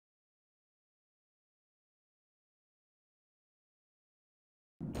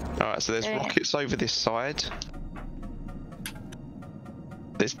Alright, so there's rockets over this side.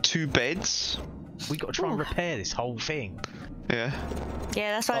 There's 2 beds. We got to try and repair this whole thing. Yeah.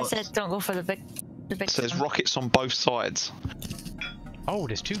 Yeah, that's why I said don't go for the big. So there's rockets on both sides. Oh,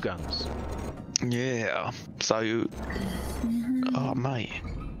 there's 2 guns. Yeah. So, oh mate.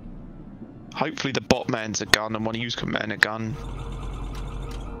 Hopefully the bot man's a gun and one of you can man a gun.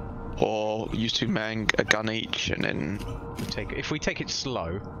 Or you 2 man a gun each, and then if we take it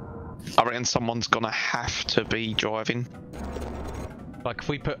slow. I reckon someone's gonna have to be driving. Like if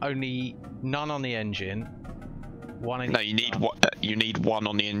we put only none on the engine, one in. No, you need what? You need 1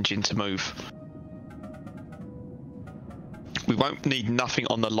 on the engine to move. We won't need nothing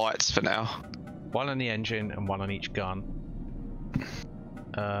on the lights for now. 1 on the engine and 1 on each gun.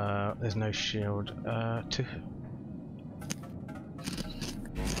 There's no shield. 2.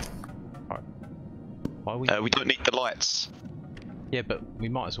 Why we don't need the lights. Yeah, but we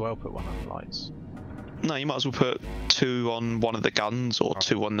might as well put 1 on the lights. No, you might as well put 2 on one of the guns or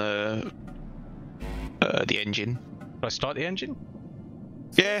 2 on the engine. Should I start the engine?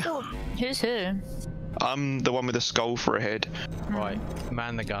 Yeah. Who's who? I'm the one with the skull for a head. Right,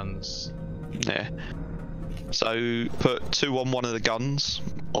 man the guns. Yeah. So put 2 on one of the guns,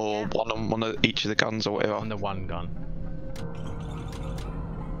 or 1 on one of each of the guns, or whatever. On the 1 gun.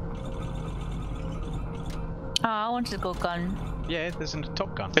 Oh, I wanted to go gun. Yeah, there's a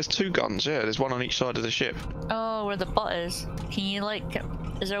top gun. There's 2 guns, yeah. There's 1 on each side of the ship. Oh, where the bot is. Can you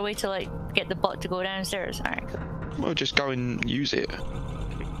is there a way to get the bot to go downstairs? Alright, cool. Well, just go and use it.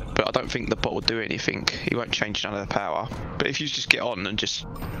 But I don't think the bot will do anything. He won't change none of the power. But if you just get on and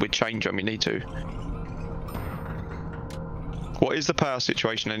we'd change when we need to. What is the power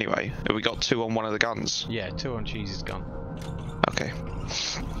situation anyway? Have we got 2 on one of the guns? Yeah, 2 on Cheese's gun. Okay.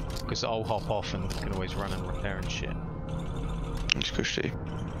 Because I'll hop off and can always run and repair and shit. Just push you.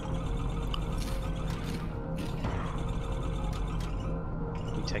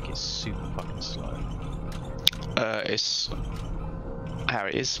 We take it super fucking slow. It's how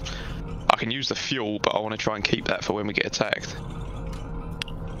it is. I can use the fuel, but I want to try and keep that for when we get attacked.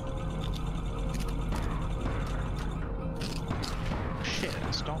 Shit,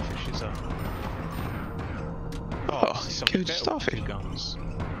 the starfish is up. Oh, killed the starfish. Guns.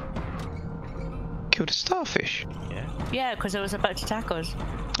 Killed a starfish? Yeah. Yeah, because it was about to attack us.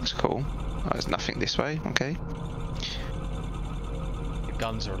 That's cool. Oh, there's nothing this way, okay. The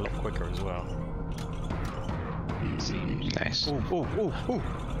guns are a lot quicker as well. Nice. Ooh, ooh, ooh, ooh.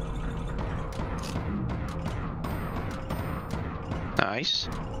 Nice.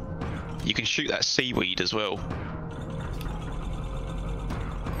 You can shoot that seaweed as well.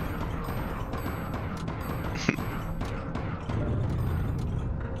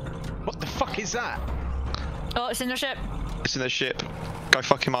 What the fuck is that? Oh, it's in the ship. It's in the ship. Go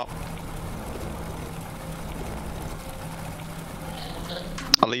fuck him up.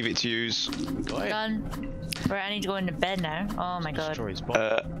 I'll leave it to use. Done. Right, I need to go into bed now. Oh my god.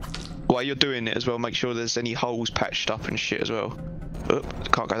 While you're doing it as well, make sure there's any holes patched up and shit as well. Oh,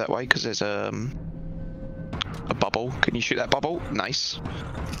 can't go that way because there's a bubble. Can you shoot that bubble? Nice.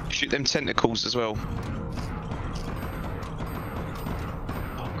 Shoot them tentacles as well.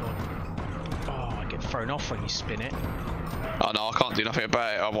 Oh god. Oh, I get thrown off when you spin it. Oh no, I can't do nothing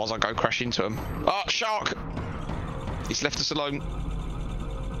about it, otherwise I'll go crash into him. Oh, shark! He's left us alone.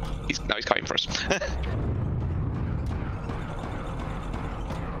 No, he's coming for us.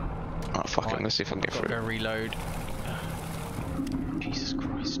 Oh fuck it, let's see if I can get through. Go reload. Jesus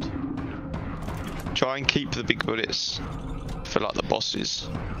Christ. Try and keep the big bullets for like the bosses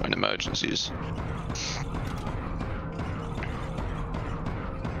and emergencies.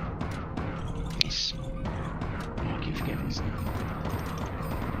 Nice. Oh, I keep forgetting this.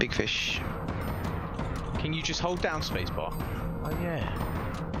 Big fish. Can you just hold down spacebar? Oh yeah.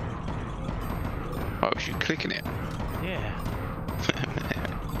 Oh, we should click in it. Yeah.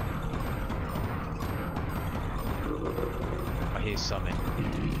 I hear something.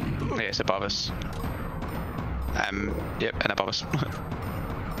 Yeah, it's above us. Yep, and above us.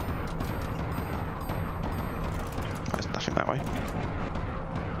 There's nothing that way.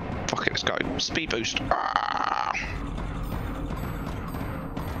 Fuck it, let's go. Speed boost. Ah!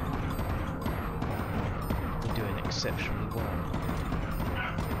 You're doing exceptionally well.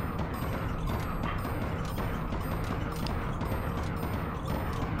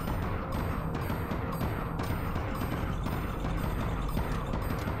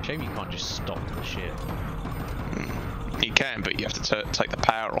 Shame you can't just stop the ship. You can, but you have to take the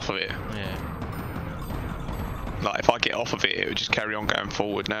power off of it. Yeah. Like, if I get off of it, it would just carry on going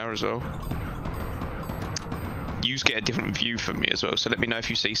forward now as well. you get a different view from me as well. So let me know if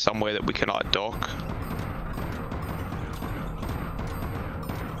you see somewhere that we can like dock.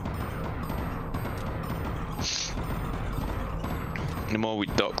 The more we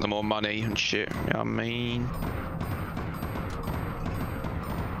dock, the more money and shit. You know what I mean?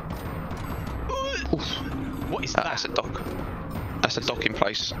 Oof. What is that? That's a dock. That's a docking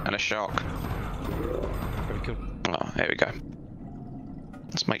place and a shark. Very cool. Oh, there we go.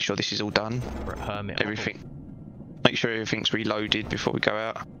 Let's make sure this is all done. For a hermit. Everything. Make sure everything's reloaded before we go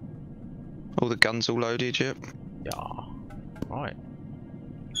out. All the guns all loaded, yep. Yeah. Right.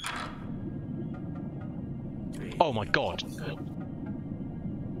 Oh my god.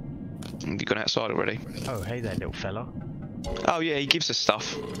 Have you gone outside already? Oh, hey there, little fella. Oh yeah, he gives us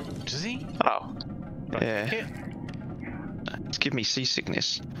stuff. Does he? Oh. Like Yeah. it? It's giving me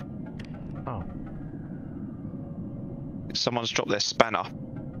seasickness. Oh. Someone's dropped their spanner.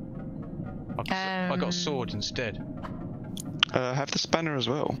 I got a sword instead. Have the spanner as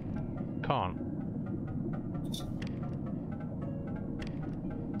well. Can't.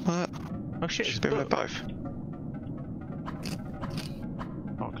 What? Oh shit, it's Should be able to book. have both.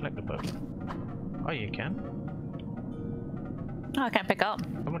 I'll collect the book. Oh, you can. Oh, I can't pick up.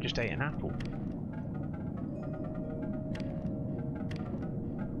 Someone just ate an apple.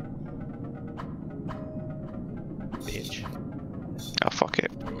 Bitch. Oh fuck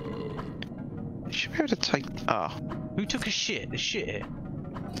it. You should be able to take. Ah. Who took a shit? The shit here.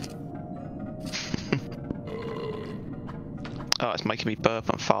 Oh, it's making me burp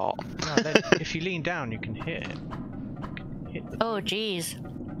and fart. No, then if you lean down, you can hit it. You can hit the. Oh, jeez.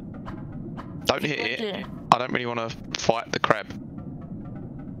 Don't hit it. I don't really want to fight the crab.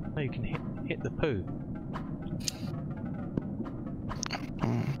 No, you can hit the poo.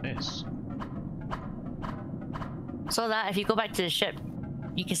 Yes. So that if you go back to the ship,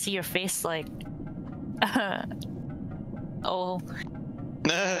 you can see your face like. Oh.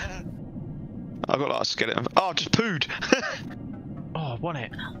 I got like a skeleton. Oh, I just pooed. Oh, I want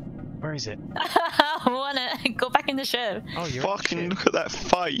it. Where is it? I want it. Go back in the ship. Oh, you're Fucking look at that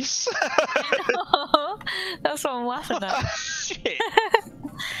face. That's what I'm laughing at. shit.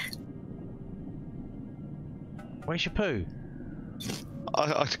 Where's your poo?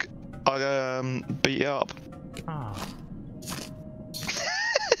 I beat it up. Oh.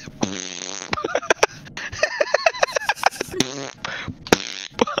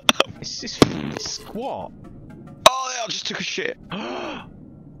 It's just squat. Oh, yeah, I just took a shit. I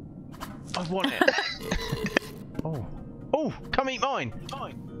want it. Oh. Oh, come eat mine.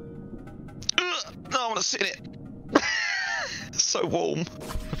 Mine. No, I want to sit in it. It's so warm.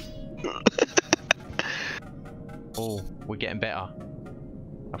 Oh, we're getting better.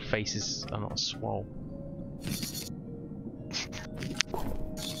 Our faces are not swole.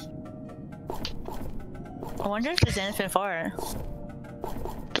 I wonder if there's anything for it.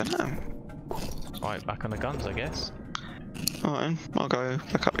 Don't know. Right, back on the guns, I guess. Alright, I'll go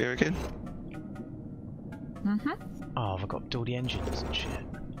back up here again. Oh, I've got all the engines and shit.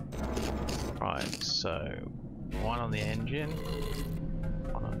 Right, so one on the engine,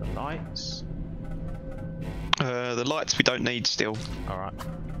 one on the lights. The lights we don't need still. Alright.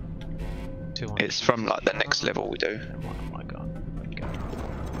 Two on It's from like the next level we do. and one on my gun. There we go.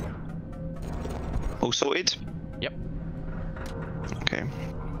 All sorted? Yep. Okay.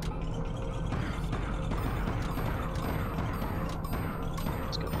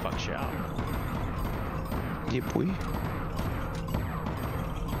 Let's go fuck shit up. Yeah, boy.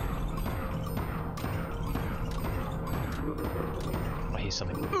 I hear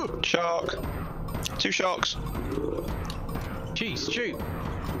something. Shark! 2 sharks! Jeez, shoot!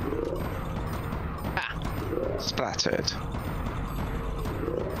 Ah! Splattered.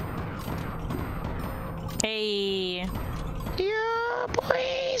 Hey. Yeah,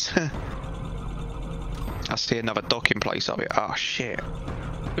 boys! I see another docking place up here. Oh shit.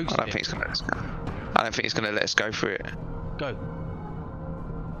 Boost I don't it. think it's gonna let us go. I don't think it's gonna let us go through it. Go.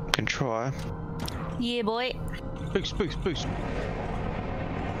 Can try. Yeah, boy. Boost, boost, boost.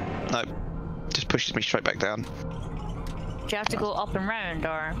 Nope. Just pushes me straight back down. Do you have to go up and round,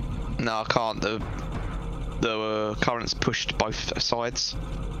 or? No, I can't. The current's pushed both sides.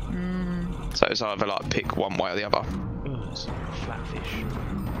 So it's either like pick one way or the other. Ooh, it's a flatfish.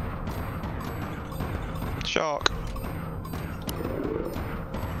 Shark.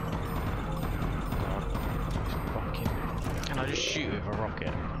 God. Fucking. Can I just shoot with a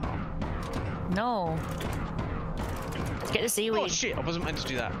rocket? No. Get the Oh seaweed. shit, I wasn't meant to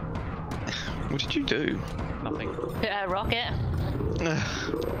do that. What did you do? Nothing. Put a rocket.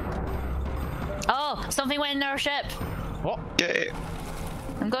 Oh, something went in our ship. What? Get it.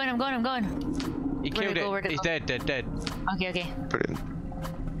 I'm going. He killed it. He's dead. Okay, okay. Brilliant.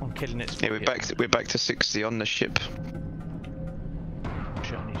 I'm killing it. Yeah, we're back to 60 on the ship.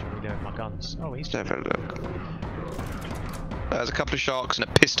 Shit, I need to reload my guns. Oh, he's Let's have a look. There's a couple of sharks and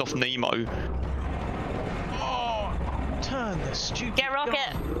a pissed off Nemo. Oh, turn the stupid. Get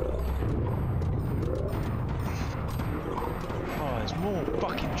rocket. Oh, there's more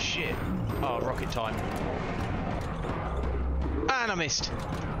fucking shit. Oh, rocket time. And I missed.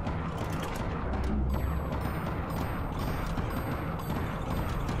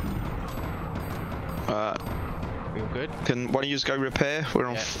 We all good? Can one of you go repair? We're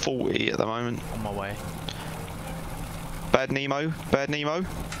on 40 at the moment. On my way. Bad Nemo. Bad Nemo.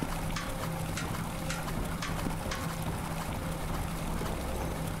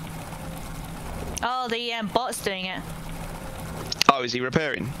 Oh, the bot's doing it. Oh, is he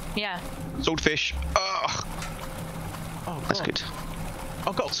repairing? Yeah. Swordfish. Ugh. Oh, God. That's good.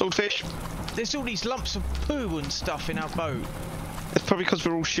 I've got Swordfish. There's all these lumps of poo and stuff in our boat. It's probably because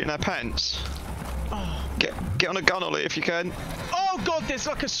we're all shitting our pants. Oh. Get on a gun on it if you can. Oh God, there's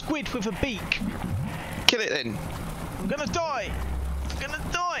like a squid with a beak. Kill it then. I'm gonna die. I'm gonna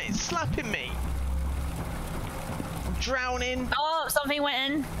die. It's slapping me. I'm drowning. Oh, something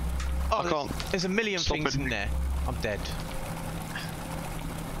went in. Oh, I can't. There's a million Stop things it. in there. I'm dead.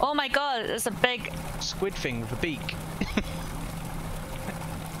 Oh my God, there's a big. Squid thing with a beak.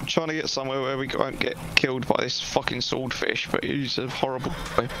 I'm trying to get somewhere where we won't get killed by this fucking swordfish, but he's a horrible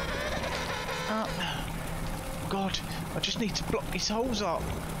boy. Oh. God, I just need to block these holes up.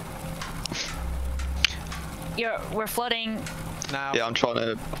 We're flooding. Now. Yeah, I'm trying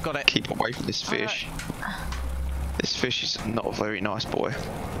to I've got it. keep away from this fish. This fish is not a very nice boy.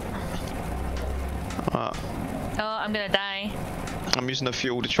 Oh, I'm gonna die. I'm using the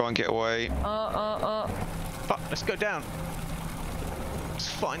fuel to try and get away. Oh. Fuck, let's go down. Let's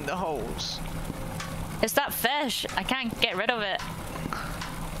find the holes. It's that fish. I can't get rid of it.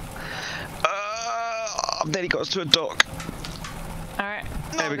 I've nearly got us to a dock. Alright.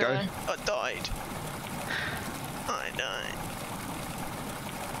 There we go. I died. I died.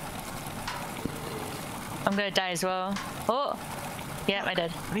 I'm gonna die as well. Oh. Yeah, I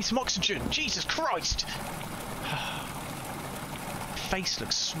did. I need some oxygen. Jesus Christ. Face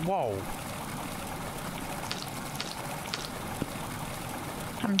looks swole.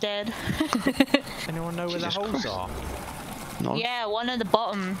 I'm dead. Anyone know where Jesus the holes Christ. are? No. Yeah, one at the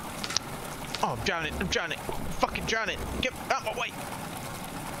bottom. Oh, I'm drowning. I'm drowning. Fucking drowning. Get out my way.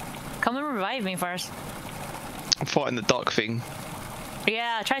 Come and revive me first. I'm fighting the duck thing.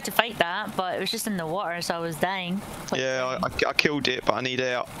 Yeah, I tried to fight that, but it was just in the water, so I was dying. Like, Yeah, I killed it, but I need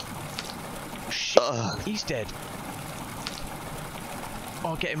out. Shit. Ugh. He's dead.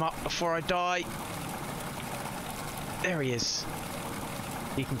 I'll get him up before I die. There he is.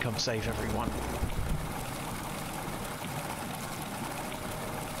 He can come save everyone.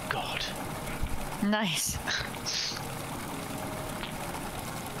 God. Nice.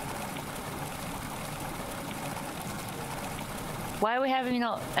 Why are we having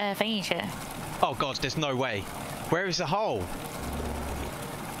not thingy shit? Oh God, there's no way. Where is the hole?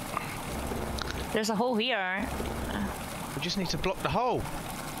 There's a hole here. We just need to block the hole.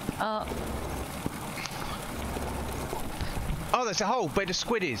 Oh, Oh, there's a hole where the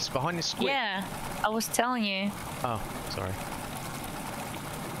squid is, behind the squid. yeah. I was telling you. Oh, sorry.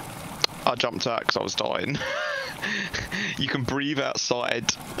 I jumped out because I was dying. You can breathe outside.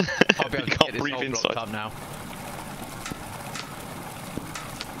 I'll be You able to can't get this breathe hole blocked inside. up now.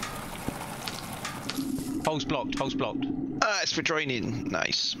 Hole's blocked, hole's blocked. Ah, it's for draining.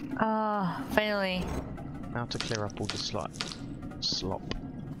 Nice. Oh, finally. Now to clear up all the slop.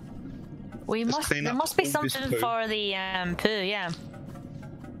 We Just must. clean There up must be all this something poo. for the poo. Yeah.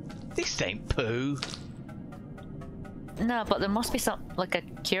 This ain't poo. No, but there must be some like a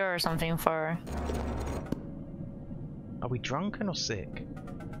cure or something for. Are we drunken or sick?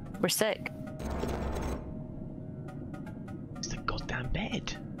 We're sick. It's the goddamn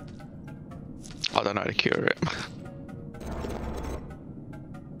bed. I don't know how to cure it.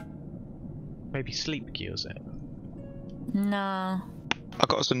 Maybe sleep cures it. No. I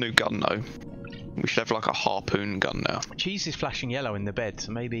got us a new gun though. We should have like a harpoon gun now. Cheese is flashing yellow in the bed,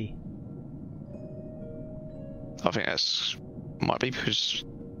 so maybe. I think that's might be because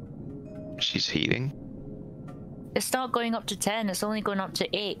she's healing. It's not going up to 10. It's only going up to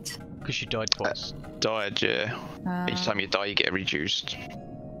 8. Because you died twice. Died, yeah. Each time you die, you get reduced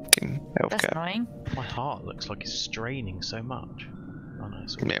in health That's cap. annoying. My heart looks like it's straining so much. Oh no,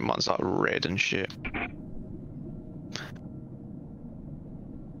 it's all... Yeah, mine's like red and shit.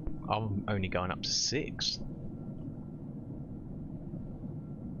 I'm only going up to 6.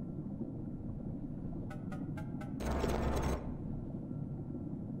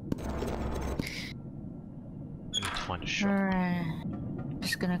 found a shop. Alright.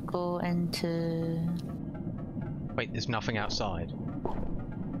 Just gonna go into. Wait, there's nothing outside.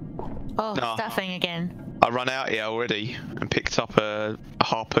 Oh, No. that thing again. I run out here already and picked up a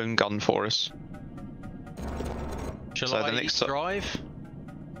harpoon gun for us. Shall So I the next drive?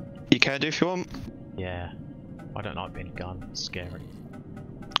 You can do if you want. Yeah. I don't like being a gun. It's scary.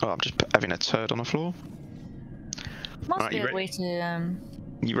 Oh, I'm just having a turd on the floor. Must Right, be you a way to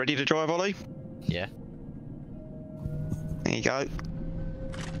You ready to drive, Ollie? Yeah. There you go.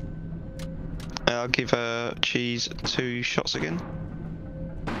 I'll give Cheese 2 shots again.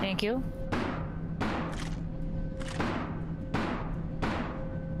 Thank you.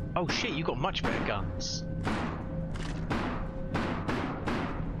 Oh shit, you got much better guns.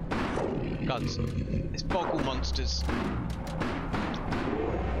 Guns. It's boggle monsters.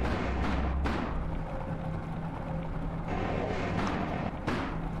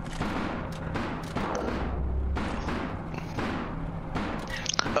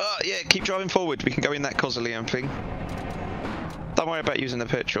 Yeah, keep driving forward. We can go in that Cosalium thing. Don't worry about using the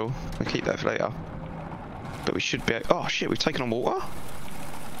petrol. We'll keep that for later. But we should be... Oh shit, we've taken on water?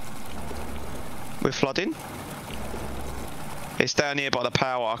 We're flooding? It's down here by the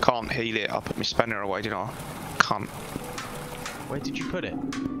power. I can't heal it. I put my spanner away, didn't I? Can't. Where did you put it?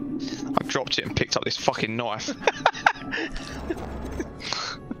 I dropped it and picked up this fucking knife.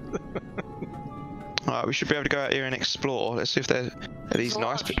 Alright, we should be able to go out here and explore. Let's see if are these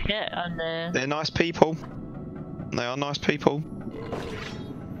nice people. They're nice people. They are nice people.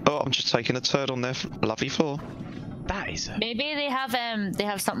 Oh, I'm just taking a turd on their lovely floor. That is a... Maybe they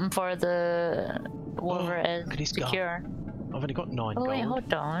have something for the whatever it is secure. I've only got 9 Oh gold. wait,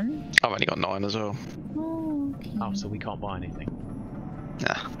 hold on. I've only got 9 as well. Oh, okay. Oh, so we can't buy anything.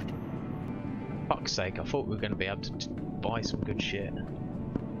 Nah. Fuck's sake, I thought we were going to be able to buy some good shit.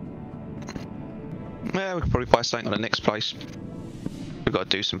 Yeah, we could probably buy something on the next place. We've got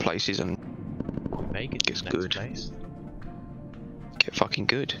to do some places and Make it Gets next good. place. get fucking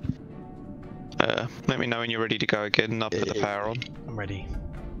good. Let me know when you're ready to go again and I'll put the power on. I'm ready.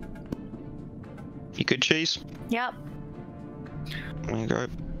 You good, Cheese? Yep. There you go.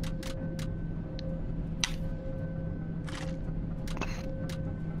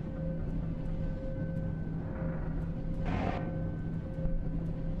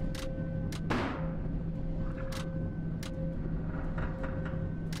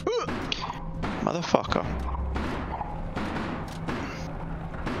 Motherfucker.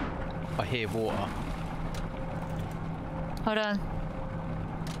 I hear water. Hold on.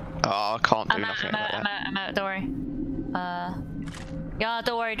 Oh, I can't do I'm out, nothing I'm out, about I'm that. out, I'm out, don't worry. Yeah,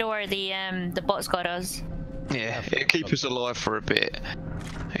 don't worry, the bot's got us. Yeah, it'll keep us alive for a bit.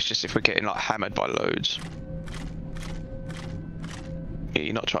 It's just if we're getting like hammered by loads. Yeah,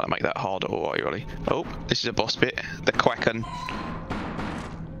 you're not trying to make that hard at all, are you, Ollie? Oh, this is a boss bit. The Quacken.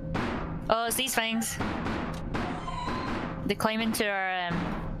 Oh, it's these things. They climb into our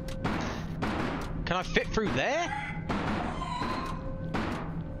Can I fit through there?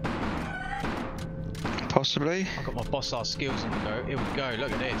 Possibly. I've got my boss ass skills on the go. Here we go,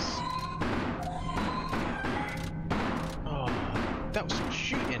 look at this. Oh, that was some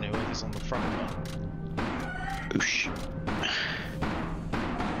shooting whoever's on the front one. Oosh.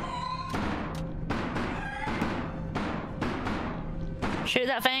 shoot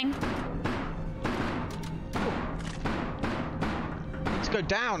that thing. Let's go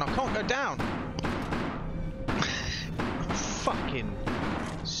down, I can't go down. Fucking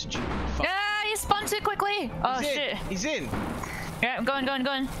stupid fuck. Ah, you spun too quickly. Oh He's in. shit. He's in. Yeah, I'm going.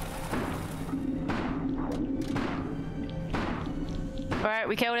 Alright,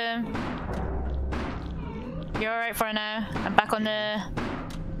 we killed him. You're alright for now. I'm back on the...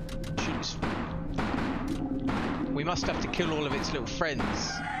 Shoot. We must have to kill all of its little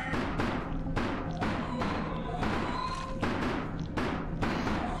friends.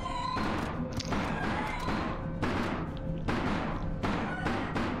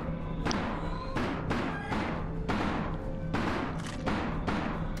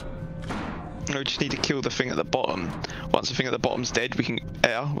 We just need to kill the thing at the bottom. Once the thing at the bottom's dead, we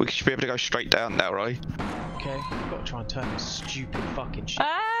should be able to go straight down now, right? Okay, I've got to try and turn this stupid fucking shit.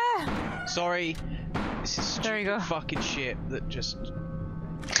 Ah! Sorry, this is There you stupid go. fucking shit that just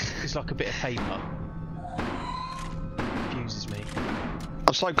is like a bit of paper. Confuses me.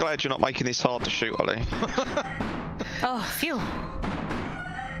 I'm so glad you're not making this hard to shoot, Ollie. Oh, phew.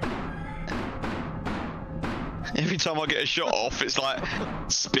 Every time I get a shot off, it's like,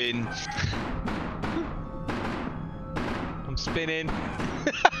 spin. I'm spinning.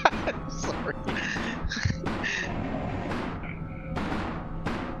 Sorry.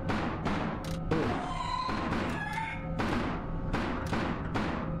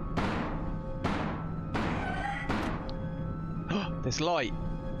 There's light.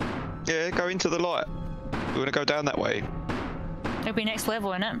 Yeah, go into the light. We're gonna go down that way. It'll be next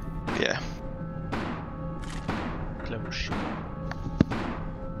level, innit? Yeah. Level shit.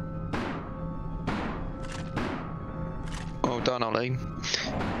 Well done, Ollie.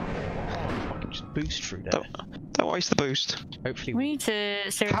 Fucking just boost through there. Don't waste the boost. Hopefully We need to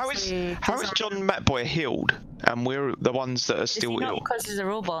seriously. How is John Matboy healed, and we're the ones that are still not ill? because he's a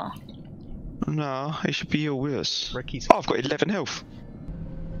robot. No, he should be ill with us. Ricky's. Oh, I've got 11 health.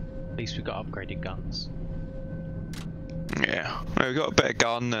 At least we've got upgraded guns. Yeah, well, we've got a better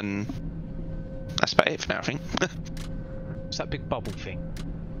gun, and that's about it for now, I think. What's that big bubble thing?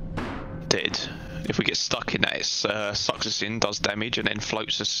 Dead. If we get stuck in that, it sucks us in, does damage, and then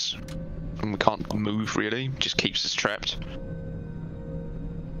floats us, and we can't move really. Just keeps us trapped.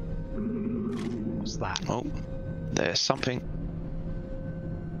 What's that? Oh, there's something.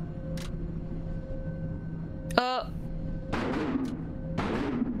 Oh,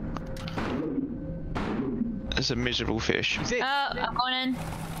 There's a miserable fish. Is it? I'm going in.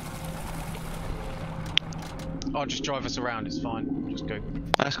 I'll just drive us around, it's fine. Just go.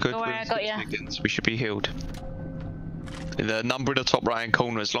 That's good. Don't worry, I got ya. We should be healed. The number in the top right hand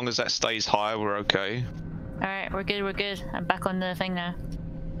corner, as long as that stays high, we're okay. Alright, we're good, we're good. I'm back on the thing now.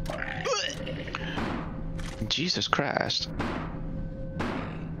 Jesus Christ.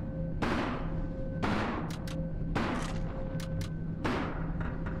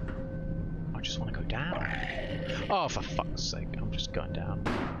 I just want to go down. Oh, for fuck's sake, I'm just going down.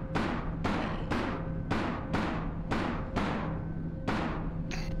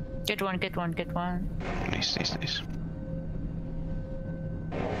 Good one, good one, good one. Nice, nice, nice.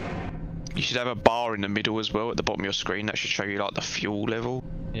 You should have a bar in the middle as well at the bottom of your screen. That should show you like the fuel level.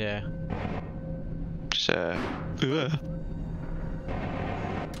 Yeah. Just I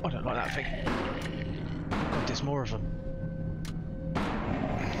don't like that thing. Oh god, there's more of them.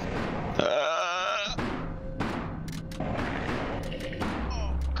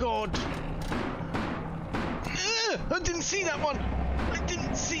 Oh god! I didn't see that one! I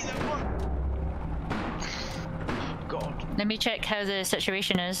didn't see that one! God. Let me check how the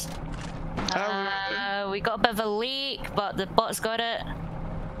situation is. We got a bit of a leak, but the bot's got it.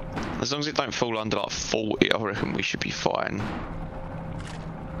 As long as it don't fall under like 40, I reckon we should be fine.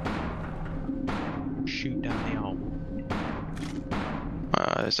 Shoot down the hole.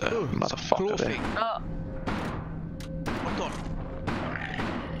 There's a motherfucker there. Oh, Oh god.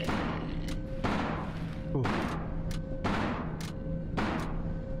 Ooh.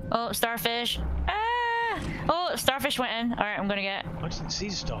 oh, starfish. Ah! Oh, starfish went in. Alright, I'm gonna get it. I didn't see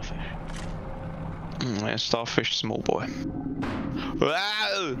the starfish. Yeah, starfish, small boy.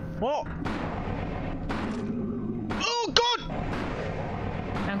 Wow! What? Oh god!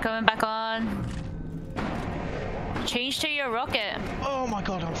 I'm coming back on. Change to your rocket. Oh my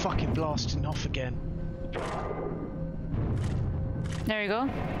god, I'm fucking blasting off again. There you go.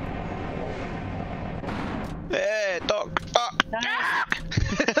 Yeah, duck, duck. Nice.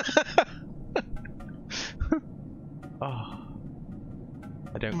 Oh.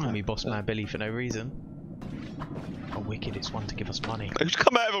 I don't call me Boss Man Billy for no reason. Oh, wicked, it's one to give us money. Who's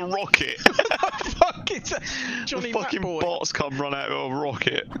come out of a rocket? Fuck, it's a Johnny The fucking Matboy. bots come run out of a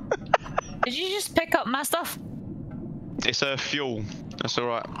rocket. Did you just pick up my stuff? It's fuel. That's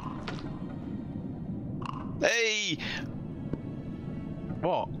alright. Hey!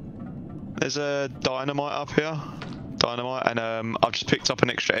 What? There's a dynamite up here. Dynamite, and I've just picked up an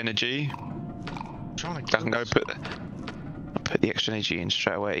extra energy. I'm trying I to can go put the extra energy in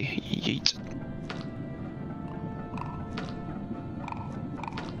straight away. Yeet.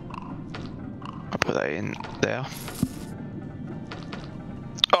 I'll put that in there.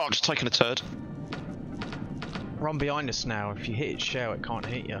 Oh, I'm just taking a turd. Run behind us now. If you hit its shell, it can't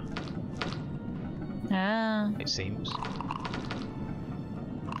hit you. Ah. It seems.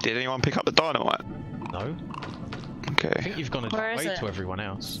 Did anyone pick up the dynamite? No. I Okay. think you've gone a Where different is way it? to everyone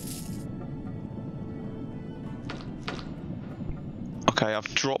else. Okay,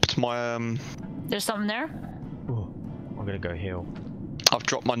 I've dropped my There's something there? Ooh, I'm gonna go heal. I've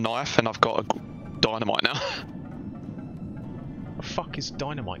dropped my knife and I've got a dynamite now. What the fuck is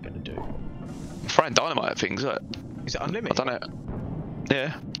dynamite gonna do? I'm throwing dynamite at things. Is Is it I unlimited? don't know.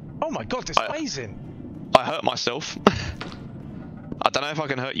 Yeah. Oh my god, it's I- blazing! I hurt myself. I don't know if I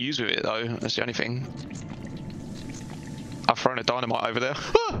can hurt yous with it though. That's the only thing. I've thrown a dynamite over there.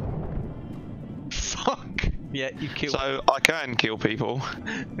 Fuck! Yeah, you killed So I can kill people.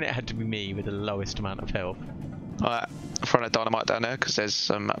 and it had to be me with the lowest amount of health. Alright, I've thrown a dynamite down there because there's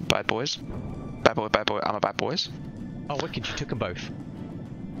some bad boys. Bad boy, I'm a bad boys. Oh, wicked, you took them both.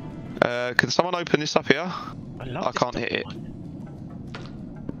 Can someone open this up here? I love I this can't hit it. dynamite.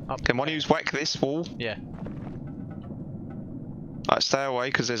 Up Can one of you whack this wall? Yeah. Right, stay away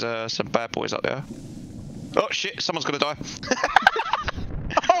because there's some bad boys up there. Oh shit! Someone's gonna die.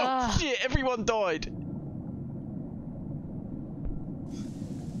 Oh shit! Everyone died.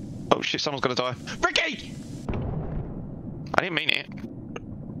 Oh shit! Someone's gonna die. Ricky! I didn't mean it.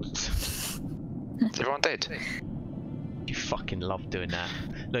 Is everyone dead? You fucking love doing that.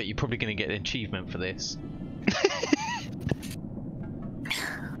 Look, you're probably gonna get an achievement for this.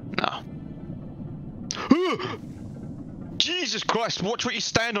 No. Jesus Christ! Watch what you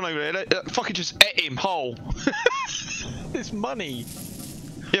stand on over there. Fucking just ate him whole. There's money.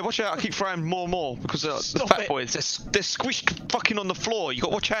 Yeah, watch out! I keep throwing more and more because the fat boys they're squished fucking on the floor. You got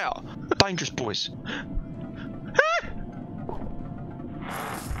to watch out. Dangerous boys.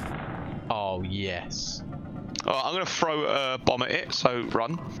 Oh yes. Alright, I'm gonna throw a bomb at it. So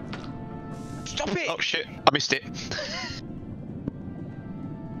run. Stop it! Oh shit! I missed it.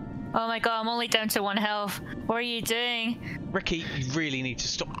 Oh my god, I'm only down to 1 health. What are you doing? Ricky, you really need to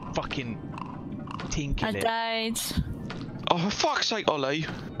stop fucking tinking it. I died. Oh, for fuck's sake, Ollie.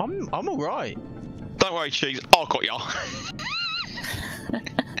 I'm alright. Don't worry, Cheese. I got ya.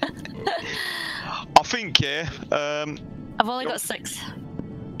 I think, yeah. I've only got 6.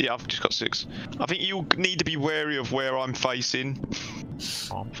 Yeah, I've just got 6. I think you'll need to be wary of where I'm facing.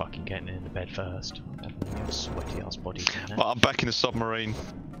 Oh, I'm fucking getting into bed first. Your sweaty ass body. Well, I'm back in the submarine.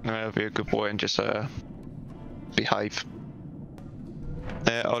 I'll be a good boy and just behave.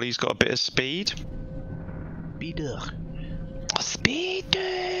 Ollie's got a bit of speed. Speeder.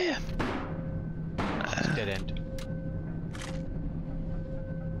 Speeder. It's dead end.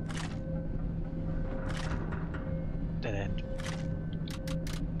 Dead end.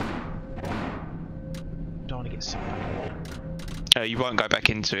 Don't want to get sucked back. You won't go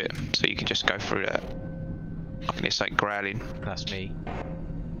back into it, so you can just go through that. I can hear something growling. That's me.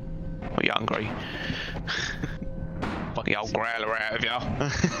 Oh, you're hungry. Fuck the old growler out of you.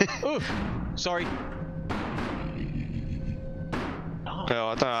 Oof. Sorry. Oh,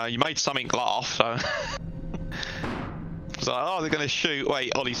 I don't know. You made something laugh, so. It's like, oh, they're gonna shoot.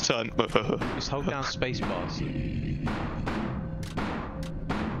 Wait, Ollie's turn. Just hold down space bars.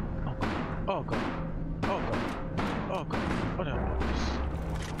 Oh god. Oh god. Oh god. Oh no.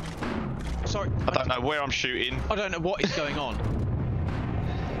 Sorry. I don't know where I'm shooting. I don't know what is going on.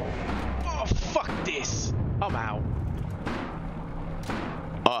 Oh fuck this! I'm out.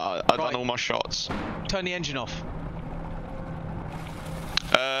 I've done all my shots. Turn the engine off.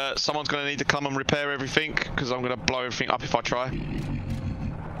 Someone's gonna need to come and repair everything because I'm gonna blow everything up if I try.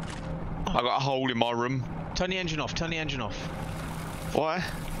 I got a hole in my room. Turn the engine off. Turn the engine off. Why?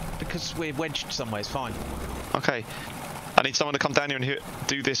 Because we're wedged somewhere. It's fine. Okay. I need someone to come down here and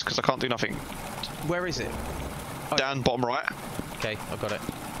do this because I can't do nothing. Where is it? Oh. Down, bottom right. Okay, I got it.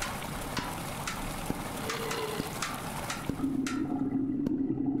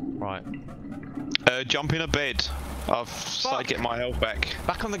 Right. Jump in a bed. I've started getting my health back.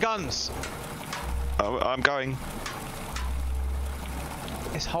 Back on the guns. Oh, I'm going.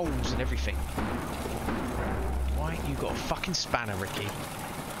 There's holes and everything. Why ain't you got a fucking spanner, Ricky?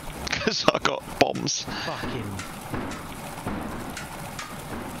 Because I got bombs. Fucking.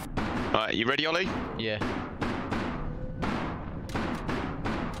 Alright, you ready, Ollie? Yeah.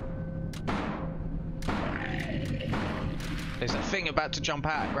 There's a thing about to jump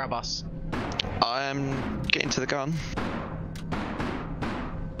out. Grab us. I am getting to the gun.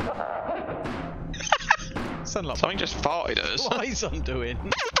 Sunlight. Something just farted at us. What is I'm doing?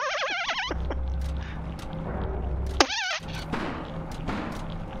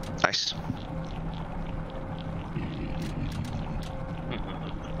 Nice.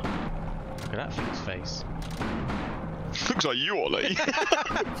 Look at that thing's face. Looks like you, Ollie.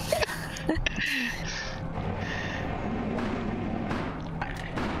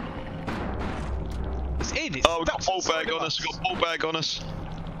 It's in. It's Oh, we got a ball bag on us. We got a ball bag on us.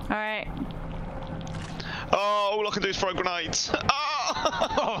 Alright. Oh, all I can do is throw grenades.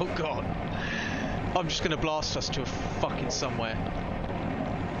 Ah! Oh god. I'm just gonna blast us to a fucking somewhere.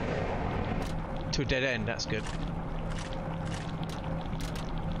 To a dead end, that's good.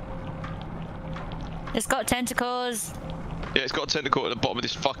 It's got tentacles. Yeah, it's got a tentacle at the bottom of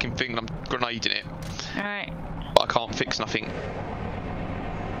this fucking thing and I'm grenading it. Alright. But I can't fix nothing.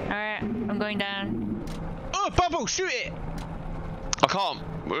 Alright, I'm going down. Oh, bubble! Shoot it! I can't.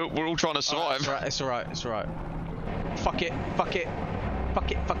 We're all trying to survive. Oh, it's alright, it's alright. Fuck it, fuck it.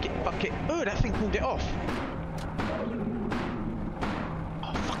 Fuck it, fuck it, fuck it. Oh, that thing pulled it off.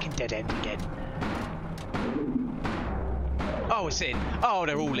 Oh, fucking dead end again. Oh, it's in. Oh,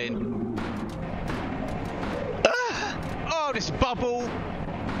 they're all in. Oh, this bubble.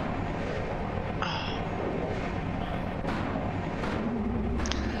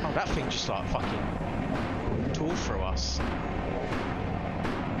 Oh, that thing just like fucking tore through us.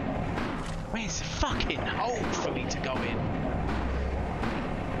 Where's the fucking hole for me to go in?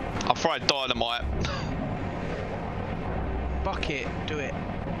 I've tried dynamite. Bucket, do it.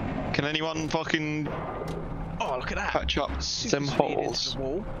 Can anyone fucking Oh, look at that. patch up them holes? The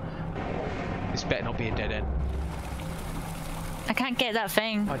wall. This better not be a dead end. I can't get that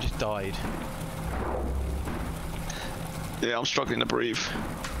thing. I just died. Yeah, I'm struggling to breathe.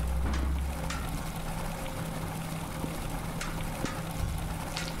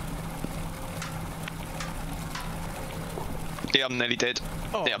 Yeah, I'm nearly dead.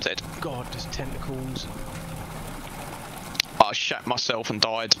 Oh, yeah, I'm dead. God, there's tentacles. I shat myself and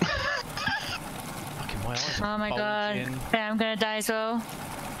died. Fucking my eyes are Oh my god. bulging. Yeah, I'm gonna die as well.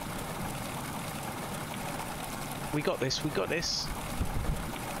 We got this, we got this.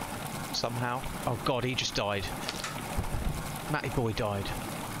 Somehow. Oh god, he just died. Matty boy died.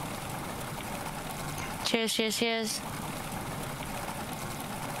 Cheers, cheers, cheers.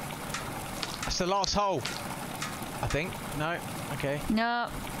 That's the last hole. I think. No? Okay. No.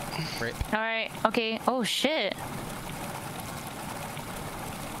 Rip. Alright, okay. Oh shit.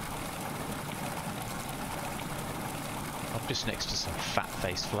 I'm just next to some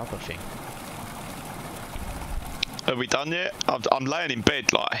fat-faced flubber thing. Are we done yet? I'm laying in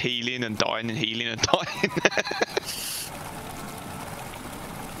bed, like healing and dying and healing and dying.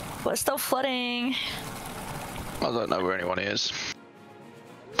 But still flooding. I don't know where anyone is.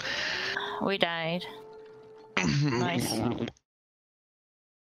 We died. Nice.